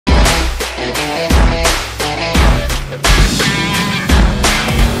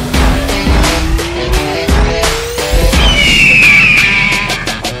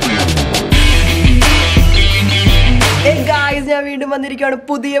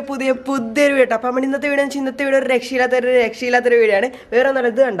വന്നിരിക്കുകയാണ് പുതിയൊരു വീഡിയോ. അപ്പം നമ്മൾ ഇന്നത്തെ വീഡിയോ ഒരു രക്ഷയില്ലാത്തൊരു വീഡിയോ ആണ്. വേറെ ഒന്നും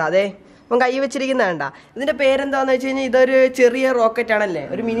ഇത് കണ്ട അതെ നമുക്ക് കൈ വെച്ചിരിക്കുന്ന കണ്ട. ഇതിന്റെ പേരെന്താന്ന് വെച്ച് കഴിഞ്ഞാൽ ഇതൊരു ചെറിയ റോക്കറ്റ് ആണല്ലേ,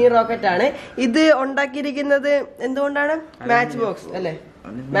 ഒരു മിനി റോക്കറ്റ് ആണ്. ഇത് ഉണ്ടാക്കിയിരിക്കുന്നത് എന്തുകൊണ്ടാണ്? മാച്ച് ബോക്സ് അല്ലേ,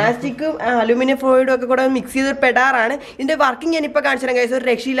 മാസ്റ്റിക്കും അലുമിനിയം ഫോയിലും ഒക്കെ കൂടെ മിക്സ് ചെയ്ത് പെടാറാണ്. ഇതിന്റെ വർക്കിംഗ് ഞാനിപ്പോൾ കാണിച്ചു തരാം ഗൈസ്. ഒരു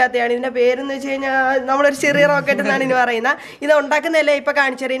രക്ഷയില്ലാത്തതാണ്. ഇതിന്റെ പേരെന്ന് വെച്ച് കഴിഞ്ഞാൽ നമ്മളൊരു ചെറിയ റോക്കറ്റ് എന്നാണ് ഇനി പറയുന്നത്. ഇത് ഉണ്ടാക്കുന്നതല്ലേ ഇപ്പൊ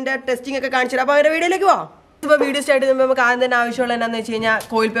കാണിച്ചു തരാം, ഇതിന്റെ ടെസ്റ്റിംഗ് ഒക്കെ കാണിച്ചു തരാം. അപ്പൊ അവരുടെ വീഡിയോയിലേക്ക് പോവാം. ഇപ്പോൾ വീഡിയോ സ്റ്റാർട്ട് ചെയ്യുമ്പോൾ നമുക്ക് ആദ്യം തന്നെ ആവശ്യമുള്ള എന്താണെന്ന് വെച്ച് കഴിഞ്ഞാൽ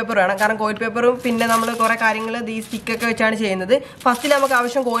കോയിൽ പേപ്പർ വേണം. കാരണം കോയിൽ പേപ്പറും പിന്നെ നമ്മൾ കുറേ കാര്യങ്ങൾ ഈ സ്റ്റിക്കൊക്കെ വെച്ചാണ് ചെയ്യുന്നത്. ഫസ്റ്റിൽ നമുക്ക്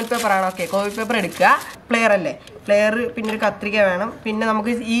ആവശ്യം കോയിൽ പേപ്പറാണ്. ഓക്കെ, കോയിൽ പേപ്പർ എടുക്കുക. പ്ലെയർ അല്ലേ, പ്ലെയർ, പിന്നെ ഒരു കത്രിക വേണം. പിന്നെ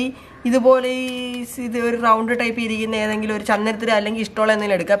നമുക്ക് ഇതുപോലെ ഇത് ഒരു റൗണ്ട് ടൈപ്പ് ഇരിക്കുന്ന ഏതെങ്കിലും ഒരു ചന്ദനത്തിൽ അല്ലെങ്കിൽ ഇഷ്ടമുള്ള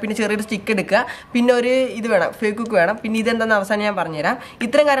എന്തെങ്കിലും എടുക്കുക. പിന്നെ ചെറിയൊരു സ്റ്റിക്ക് എടുക്കുക. പിന്നെ ഒരു ഇത് വേണം, ഫേക്കുക്ക് വേണം. പിന്നെ ഇതെന്താണെന്ന് അവസാനം ഞാൻ പറഞ്ഞുതരാം.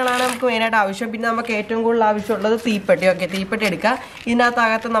 ഇത്രയും കാര്യങ്ങളാണ് നമുക്ക് മെയിനായിട്ട് ആവശ്യം. പിന്നെ നമുക്ക് ഏറ്റവും കൂടുതൽ ആവശ്യമുള്ളത് തീപ്പെട്ടി. ഓക്കെ, തീപ്പെട്ടി എടുക്കുക.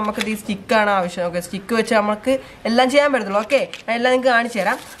 ഇതിനകത്തകത്ത് നമുക്ക് ഈ സ്റ്റിക്കാണ് ആവശ്യം. ഓക്കെ, സ്റ്റിക്ക് വെച്ച് നമുക്ക് എല്ലാം ചെയ്യാൻ പറ്റത്തുള്ളൂ. ഓക്കെ, എല്ലാം നിങ്ങൾക്ക് കാണിച്ചു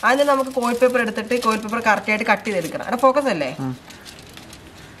തരാം. ആദ്യം നമുക്ക് കോയിൽ പേപ്പർ എടുത്തിട്ട് കോയിൽ പേപ്പർ കറക്റ്റായിട്ട് കട്ട് ചെയ്തെടുക്കണം. അവിടെ ഫോക്കസ് അല്ലേ,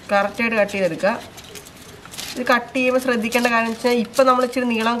 കറക്റ്റായിട്ട് കട്ട് ചെയ്തെടുക്കുക. ഇത് കട്ട് ചെയ്യുമ്പോൾ ശ്രദ്ധിക്കേണ്ട കാര്യം വെച്ചാൽ ഇപ്പം നമ്മൾ ഇച്ചിരി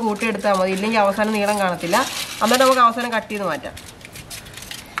നീളം കൂട്ടിയെടുത്താൽ മതി, ഇല്ലെങ്കിൽ അവസാനം നീളം കാണത്തില്ല. എന്നിട്ട് നമുക്ക് അവസാനം കട്ട് ചെയ്ത് മാറ്റാം.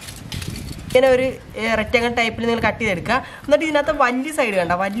 ഇങ്ങനെ ഒരു റെക്റ്റാങ്കിൾ ടൈപ്പിൽ നിങ്ങൾ കട്ട് ചെയ്തെടുക്കുക. എന്നിട്ട് ഇതിനകത്ത് വലിയ സൈഡ്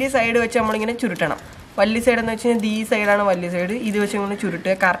കണ്ട, വലിയ സൈഡ് വെച്ച് നമ്മളിങ്ങനെ ചുരുട്ടണം. വലിയ സൈഡ് എന്ന് വെച്ച് കഴിഞ്ഞാൽ ഈ സൈഡാണ് വലിയ സൈഡ്. ഇത് വെച്ച് ഇങ്ങനെ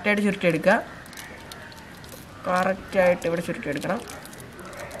ചുരുട്ടുക, കറക്റ്റായിട്ട് ചുരുട്ടിയെടുക്കുക. കറക്റ്റായിട്ട് ഇവിടെ ചുരുട്ടിയെടുക്കണം.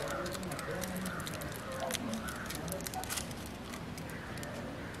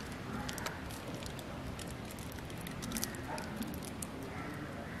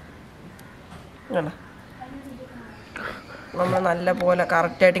 നമ്മൾ നല്ല പോലെ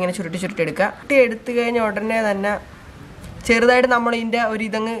കറക്റ്റായിട്ട് ഇങ്ങനെ ചുരുട്ടി എടുക്കുക. എടുത്തു കഴിഞ്ഞ ഉടനെ തന്നെ ചെറുതായിട്ട് നമ്മൾ ഇതിൻ്റെ ഒരു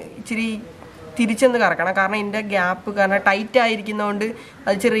ഇതങ്ങ് ഇച്ചിരി തിരിച്ചൊന്ന് കറക്കണം. കാരണം ഇതിൻ്റെ ഗ്യാപ്പ് കാരണം ടൈറ്റ് ആയിരിക്കുന്നതുകൊണ്ട്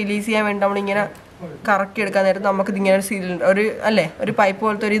അത് ഇച്ചിരി റിലീസ് ചെയ്യാൻ വേണ്ടി നമ്മളിങ്ങനെ കറക്കി എടുക്കാൻ നേരത്ത് നമുക്കിതിങ്ങനെ ഒരു പൈപ്പ്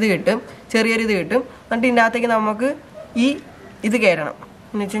പോലത്തെ ഒരു ഇത് കിട്ടും, ചെറിയൊരു ഇത് കിട്ടും. എന്നിട്ട് ഇതിൻ്റെ അകത്തേക്ക് നമുക്ക് ഇത് കയറണം.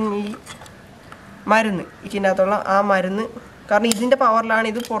 എന്ന് വെച്ചാൽ ഈ മരുന്ന്, ഇതിൻ്റെ അകത്തുള്ള ആ മരുന്ന്, കാരണം ഇതിൻ്റെ പവറിലാണ്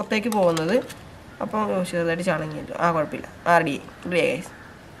ഇത് പുറത്തേക്ക് പോകുന്നത്. അപ്പം ചെറുതായിട്ട് ചളങ്ങിയിട്ട് കുഴപ്പമില്ല. Ready guys.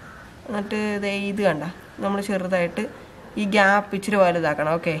 എന്നിട്ട് ഇത് കണ്ട, നമ്മൾ ചെറുതായിട്ട് ഈ ഗ്യാപ്പ് ഇച്ചിരി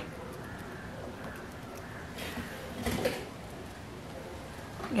വലുതാക്കണം. ഓക്കെ,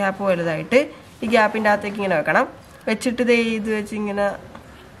 ഗ്യാപ്പ് വലുതായിട്ട് ഈ ഗ്യാപ്പിൻ്റെ അകത്തേക്ക് ഇങ്ങനെ വെക്കണം. വെച്ചിട്ട് ഇത് വെച്ച് ഇങ്ങനെ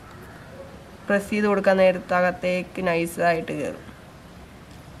പ്രസ് ചെയ്ത് കൊടുക്കാൻ നേരത്ത് അകത്തേക്ക് നൈസായിട്ട് കയറും.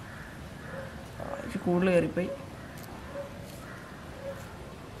 കൂടുതൽ കയറിപ്പോയി.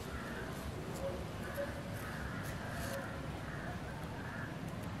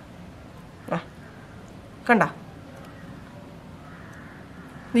 കണ്ട,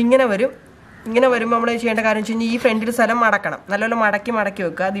 ഇതിങ്ങനെ വരും. ഇങ്ങനെ വരുമ്പോൾ നമ്മൾ ചെയ്യേണ്ട കാര്യം വെച്ച് കഴിഞ്ഞാൽ ഈ ഫ്രണ്ടിൽ സ്ഥലം മടക്കണം. നല്ലപോലെ മടക്കി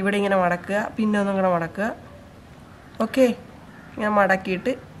വെക്കുക. അത് ഇവിടെ ഇങ്ങനെ മടക്കുക, പിന്നെ ഒന്നും ഇങ്ങനെ മടക്കുക. ഓക്കെ, ഇങ്ങനെ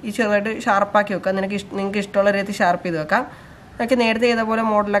മടക്കിയിട്ട് ഈ ചെറുതായിട്ട് ഷാർപ്പാക്കി വെക്കുക. നിങ്ങൾക്ക് ഇഷ്ടമുള്ള രീതിയിൽ ഷാർപ്പ് ചെയ്ത് വെക്കാം. നമുക്ക് നേരത്തെ ചെയ്ത പോലെ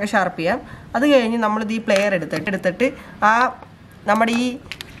മോഡലൊക്കെ ഷാർപ്പ് ചെയ്യാം. അത് കഴിഞ്ഞ് നമ്മളിത് ഈ പ്ലെയർ എടുത്തിട്ട് ആ നമ്മുടെ ഈ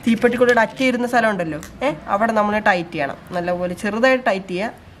തീപ്പെട്ടിക്കുള്ളിൽ അറ്റിയിരുന്ന സ്ഥലം ഉണ്ടല്ലോ, അവിടെ നമ്മൾ ടൈറ്റ് ചെയ്യണം. നല്ലപോലെ ചെറുതായിട്ട് ടൈറ്റ്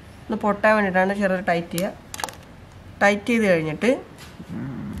ചെയ്യുക. ഒന്ന് പൊട്ടാൻ വേണ്ടിയിട്ടാണ് ചെറുതായിട്ട് ടൈറ്റ് ചെയ്യുക. ടൈറ്റ് ചെയ്ത് കഴിഞ്ഞിട്ട്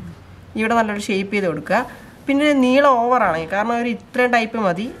ഇവിടെ നല്ലൊരു ഷേപ്പ് ചെയ്ത് കൊടുക്കുക. പിന്നെ നീളം ഓവറാണെങ്കിൽ, കാരണം ഒരു ഇത്രയും ടൈപ്പ്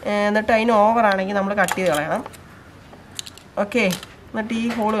മതി. എന്നിട്ട് അതിന് ഓവറാണെങ്കിൽ നമ്മൾ കട്ട് ചെയ്ത് കളയണം. ഓക്കെ, എന്നിട്ട് ഈ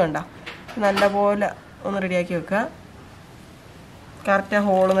ഹോള് കണ്ട നല്ലപോലെ ഒന്ന് റെഡിയാക്കി വെക്കുക. കറക്റ്റ് ആ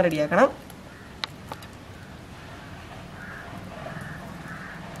ഹോളൊന്ന് റെഡിയാക്കണം.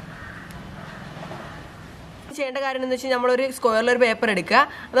 ചെയ്യേണ്ട കാര്യം എന്ന് വെച്ചാൽ നമ്മളൊരു സ്ക്വയറിലൊരു പേപ്പർ എടുക്കുക.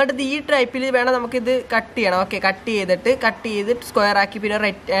 എന്നിട്ട് ഈ ടൈപ്പിൽ വേണം നമുക്കിത് കട്ട് ചെയ്യണം. ഓക്കെ, കട്ട് ചെയ്ത് സ്ക്വയർ ആക്കി പിന്നെ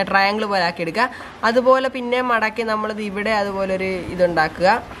ട്രയാങ്കിൾ പോലെ ആക്കി എടുക്കുക. അതുപോലെ പിന്നെ മടക്കി നമ്മളിത് ഇവിടെ അതുപോലെ ഒരു ഇതുണ്ടാക്കുക.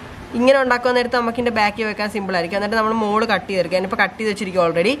 ഇങ്ങനെ ഉണ്ടാക്കുന്ന നേരത്ത് നമുക്ക് ഇതിൻ്റെ ബാക്കിൽ വെക്കാൻ സിമ്പിൾ ആയിരിക്കും. എന്നിട്ട് നമ്മൾ മോള് കട്ട് ചെയ്തെടുക്കുക. ഞാനിപ്പോൾ കട്ട് ചെയ്ത് വെച്ചിരിക്കും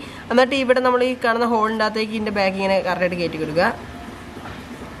ഓൾറെഡി. എന്നിട്ട് ഇവിടെ നമ്മൾ ഈ കാണുന്ന ഹോളിൻ്റെ അകത്തേക്ക് ഇതിൻ്റെ ബാക്ക് ഇങ്ങനെ കറക്റ്റായിട്ട് കയറ്റി കൊടുക്കുക.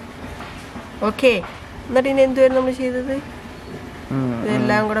 ഓക്കെ, എന്നിട്ട് ഇനി എന്തുവരും നമ്മൾ ചെയ്തത്,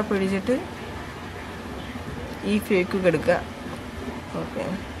 ഇതെല്ലാം കൂടെ പിടിച്ചിട്ട് ഈ ഫേക്കൊക്കെ എടുക്കുക. ഓക്കെ,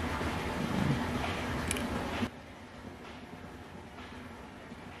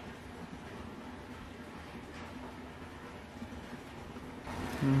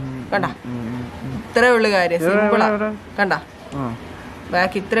 കണ്ട, ഇത്രേ ഉള്ളു കാര്യം. സിമ്പിളാ, കണ്ട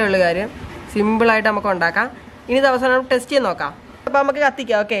ബാക്കി ഇത്രേ ഉള്ളു കാര്യം. സിമ്പിളായിട്ട് നമുക്ക് ഉണ്ടാക്കാം. ഇനി ഇത് അവസാനം ടെസ്റ്റ് ചെയ്ത് നോക്കാം. അപ്പം നമുക്ക്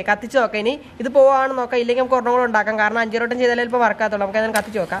കത്തിക്കാം. ഓക്കെ, കത്തിച്ച് നോക്കാം. ഇനി ഇത് പോവാണ് നോക്കാം, ഇല്ലെങ്കിൽ നമുക്ക് ഒരെണ്ണം കൂടെ ഉണ്ടാക്കാം. കാരണം 5 വട്ടം ചെയ്താലേ ഇപ്പോൾ വർക്കാത്തുള്ളൂ. നമുക്ക് അതിന്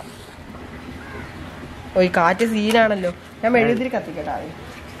കത്തിച്ച് നോക്കാം. ഈ കാറ്റ് സീനാണല്ലോ. ഞാൻ മെഴുകുതിരി കത്തിക്കട്ടെ ആദ്യം.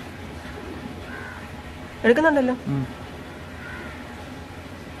 എടുക്കുന്നുണ്ടല്ലോ.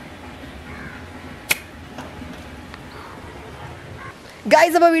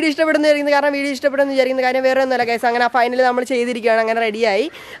 ഗൈസ് അപ്പോൾ വീഡിയോ ഇഷ്ടപ്പെടുന്ന വിചാരിക്കുന്നത് കാരണം വീഡിയോ ഇഷ്ടപ്പെടുന്ന വിചാരിക്കുന്ന കാര്യം വേറെ ഒന്നുമല്ല ഗൈസ് അങ്ങനെ ഫൈനൽ നമ്മൾ ചെയ്തിരിക്കുകയാണ് അങ്ങനെ റെഡിയായി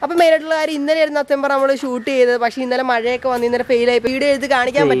അപ്പോൾ മെയിനായിട്ടുള്ള കാര്യം ഇന്നലെ ആയിരുന്നു സത്യം നമ്മൾ ഷൂട്ട് ചെയ്തത് പക്ഷേ ഇന്നലെ മഴയൊക്കെ വന്ന് ഇന്നലെ ഫെയിലായി വീഡിയോ എടുത്ത്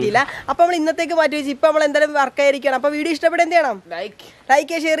കാണിക്കാൻ പറ്റിയില്ല അപ്പോൾ നമ്മൾ ഇന്നത്തേക്ക് മാറ്റി വെച്ച് ഇപ്പോൾ നമ്മൾ എന്തായാലും വർക്ക് ആയിരിക്കണം അപ്പോൾ വീഡിയോ ഇഷ്ടപ്പെടുന്ന എന്ത് ചെയ്യണം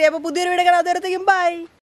ലൈക്ക് ഷെയർ ചെയ്യുക അപ്പോൾ പുതിയൊരു വീഡിയോ കാണാം അതുവരത്തേക്കും ബൈ.